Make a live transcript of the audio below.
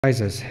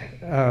surprises.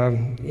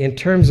 In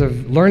terms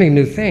of learning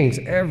new things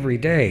every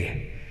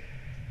day,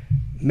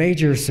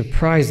 major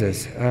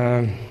surprises.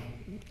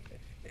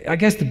 I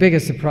guess the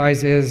biggest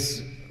surprise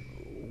is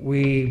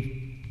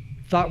we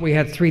thought we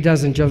had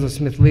 36 Joseph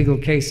Smith legal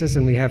cases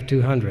and we have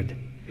 200.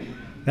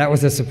 That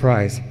was a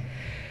surprise.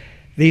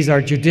 These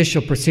are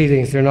judicial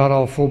proceedings. They're not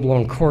all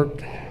full-blown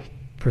court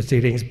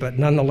proceedings, but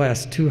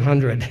nonetheless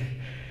 200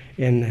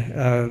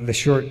 in the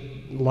short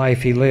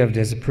life he lived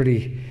is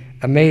pretty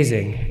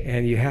amazing,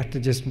 and you have to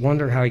just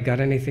wonder how he got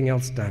anything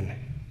else done.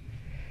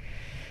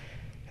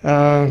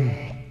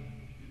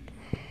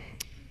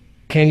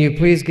 Can you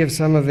please give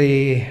some of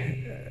the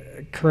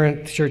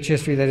current church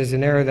history that is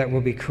in error that will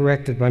be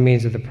corrected by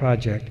means of the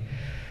project?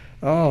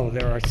 Oh,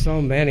 there are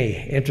so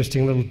many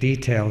interesting little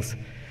details.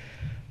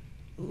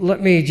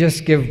 Let me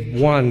just give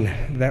one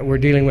that we're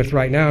dealing with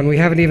right now, and we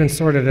haven't even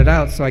sorted it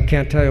out, so I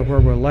can't tell you where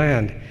we'll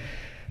land.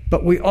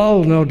 But we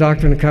all know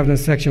Doctrine and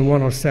Covenants, section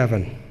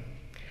 107.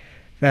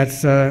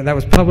 That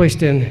was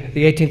published in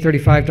the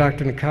 1835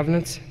 Doctrine and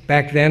Covenants.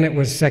 Back then it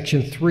was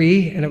section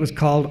 3, and it was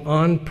called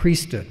On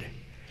Priesthood.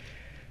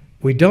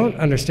 We don't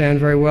understand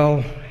very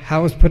well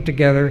how it was put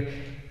together.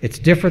 It's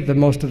different than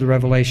most of the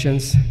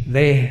revelations.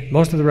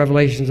 Most of the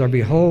revelations are,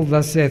 behold,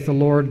 thus saith the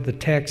Lord, the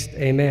text,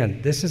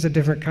 amen. This is a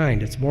different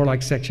kind. It's more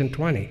like section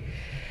 20.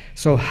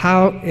 So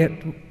how it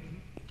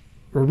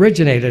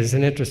originated is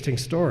an interesting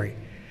story.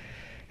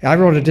 I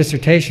wrote a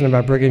dissertation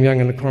about Brigham Young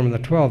and the Quorum of the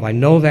 12. I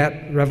know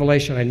that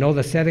revelation. I know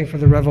the setting for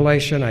the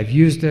revelation. I've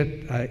used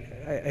it.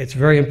 It's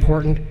very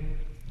important.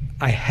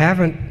 I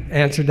haven't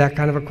answered that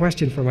kind of a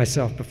question for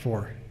myself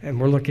before, and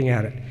we're looking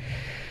at it.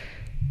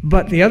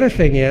 But the other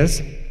thing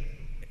is,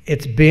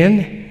 it's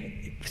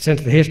been,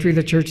 since the history of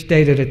the church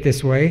dated it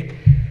this way,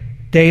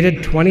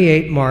 dated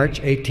 28 March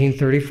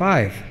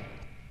 1835.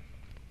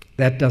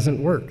 That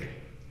doesn't work.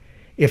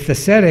 If the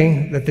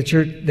setting that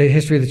the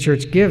history of the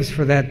church gives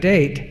for that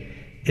date,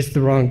 it's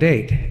the wrong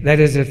date. That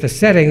is, if the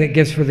setting that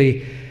gives for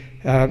the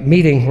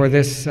meeting where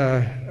this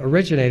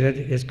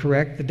originated is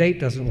correct, the date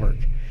doesn't work.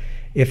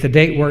 If the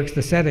date works,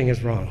 the setting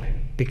is wrong,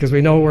 because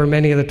we know where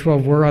many of the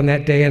 12 were on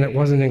that day, and it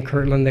wasn't in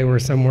Kirtland, they were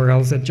somewhere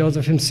else, and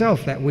Joseph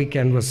himself that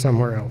weekend was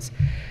somewhere else.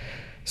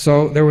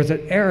 So there was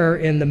an error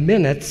in the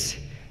minutes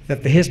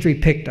that the history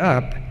picked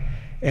up,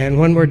 and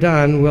when we're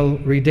done, we'll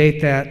redate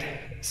that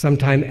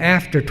sometime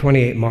after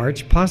 28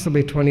 March,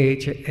 possibly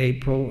 28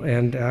 April,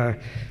 and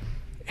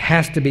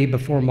has to be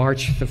before May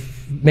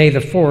the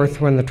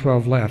 4th, when the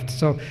 12 left.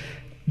 So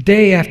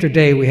day after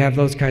day we have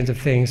those kinds of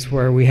things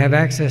where we have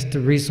access to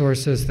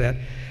resources that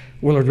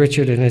Willard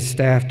Richard and his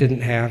staff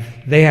didn't have.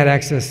 They had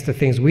access to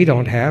things we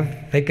don't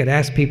have. They could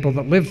ask people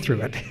that lived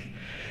through it.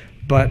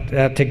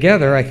 But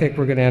together I think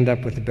we're going to end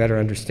up with a better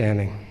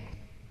understanding.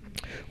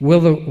 Will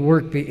the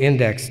work be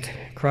indexed,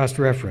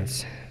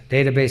 cross-referenced,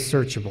 database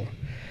searchable?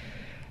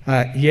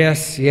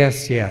 Yes,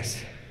 yes,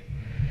 yes.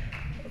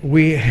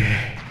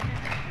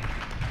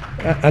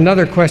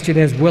 Another question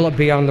is, will it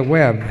be on the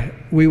web?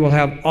 We will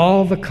have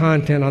all the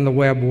content on the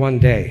web one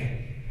day.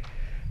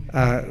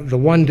 The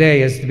one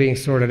day is being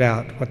sorted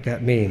out, what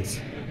that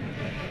means.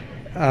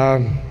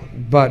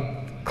 But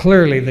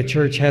clearly the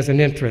church has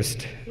an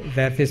interest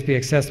that this be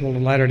accessible to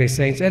Latter-day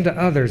Saints and to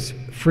others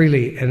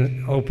freely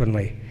and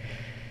openly.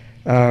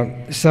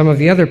 Some of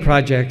the other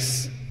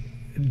projects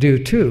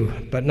do too,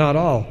 but not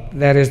all.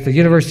 That is, the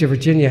University of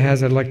Virginia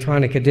has an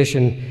electronic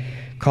edition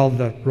called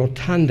the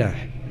Rotunda,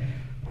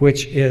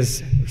 which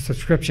is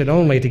subscription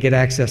only to get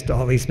access to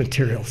all these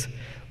materials.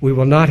 We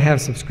will not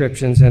have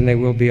subscriptions, and they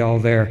will be all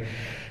there.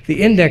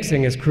 The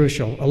indexing is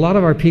crucial. A lot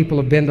of our people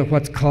have been to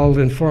what's called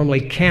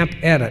informally Camp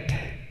Edit.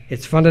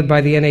 It's funded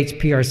by the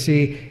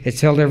NHPRC. It's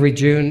held every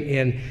June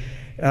in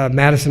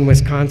Madison,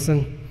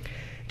 Wisconsin.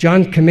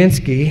 John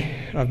Kaminsky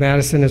of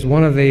Madison is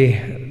one of the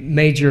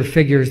major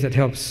figures that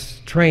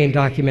helps train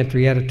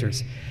documentary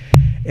editors.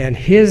 And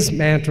his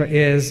mantra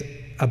is,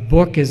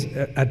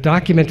 a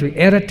documentary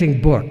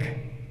editing book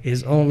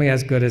is only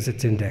as good as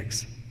its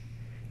index.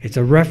 It's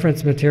a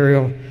reference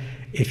material.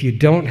 If you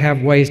don't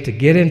have ways to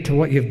get into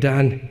what you've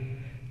done,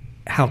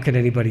 how can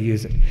anybody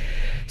use it?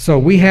 So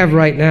we have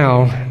right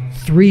now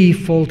 3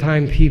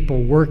 full-time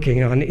people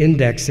working on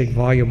indexing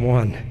Volume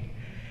 1.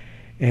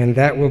 And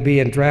that will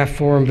be in draft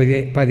form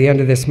by the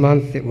end of this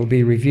month. It will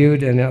be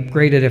reviewed and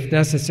upgraded if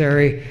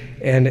necessary,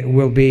 and it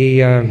will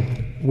be,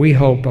 we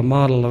hope, a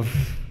model of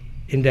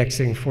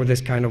indexing for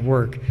this kind of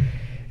work.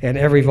 And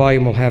every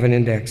volume will have an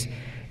index,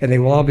 and they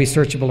will all be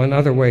searchable in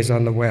other ways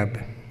on the web.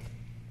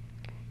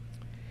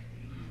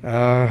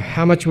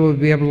 How much will we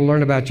be able to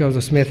learn about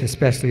Joseph Smith,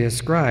 especially as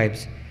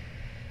scribes?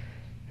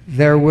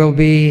 There will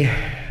be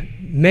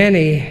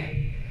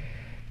many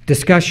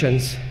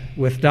discussions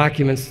with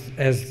documents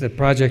as the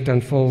project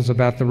unfolds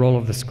about the role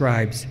of the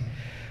scribes.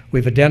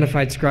 We've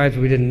identified scribes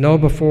we didn't know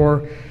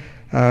before.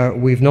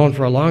 We've known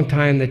for a long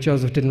time that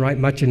Joseph didn't write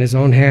much in his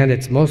own hand.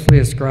 It's mostly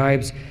his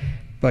scribes.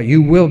 But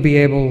you will be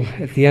able,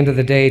 at the end of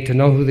the day, to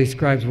know who these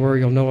scribes were.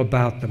 You'll know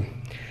about them.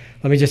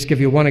 Let me just give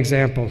you one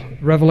example.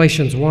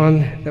 Revelations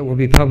 1, that will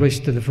be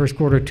published in the first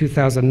quarter of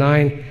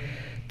 2009,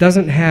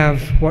 doesn't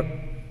have what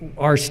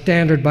our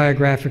standard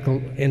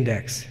biographical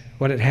index.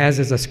 What it has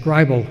is a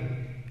scribal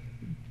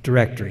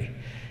directory.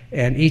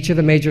 And each of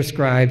the major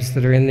scribes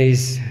that are in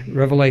these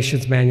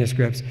Revelations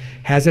manuscripts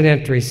has an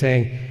entry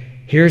saying,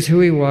 here's who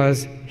he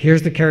was,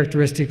 here's the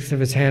characteristics of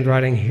his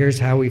handwriting, here's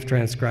how we've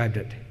transcribed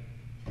it.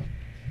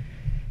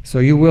 So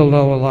you will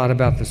know a lot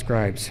about the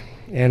scribes,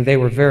 and they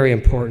were very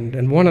important.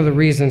 And one of the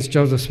reasons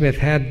Joseph Smith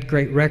had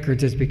great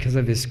records is because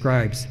of his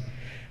scribes.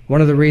 One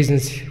of the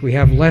reasons we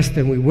have less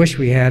than we wish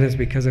we had is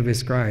because of his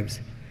scribes.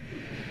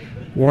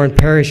 Warren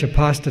Parrish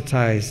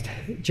apostatized.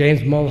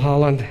 James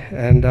Mulholland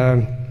and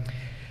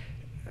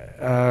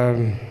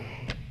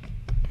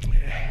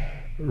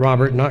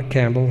Robert, not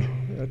Campbell,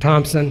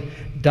 Thompson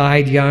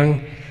died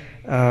young.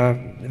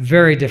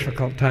 Very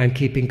difficult time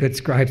keeping good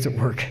scribes at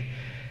work.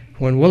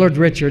 When Willard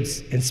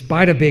Richards, in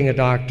spite of being a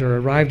doctor,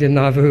 arrived in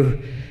Nauvoo,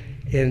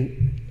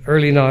 in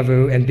early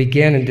Nauvoo, and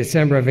began in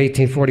December of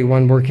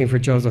 1841 working for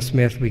Joseph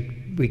Smith,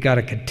 we got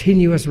a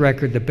continuous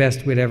record, the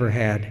best we'd ever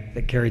had,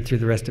 that carried through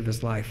the rest of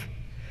his life.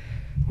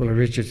 Willard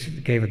Richards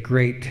gave a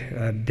great,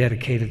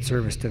 dedicated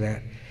service to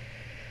that.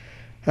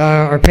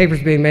 Our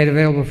papers being made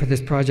available for this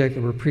project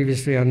that were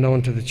previously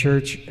unknown to the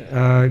church.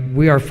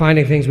 We are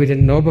finding things we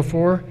didn't know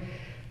before,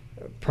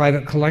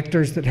 private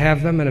collectors that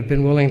have them and have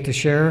been willing to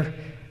share,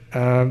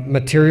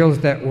 materials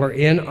that were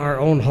in our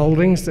own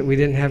holdings that we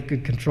didn't have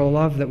good control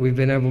of, that we've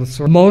been able to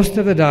sort. Most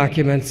of the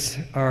documents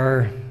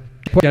are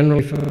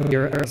generally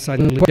familiar outside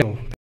the legal,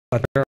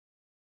 but they're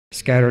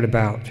scattered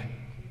about.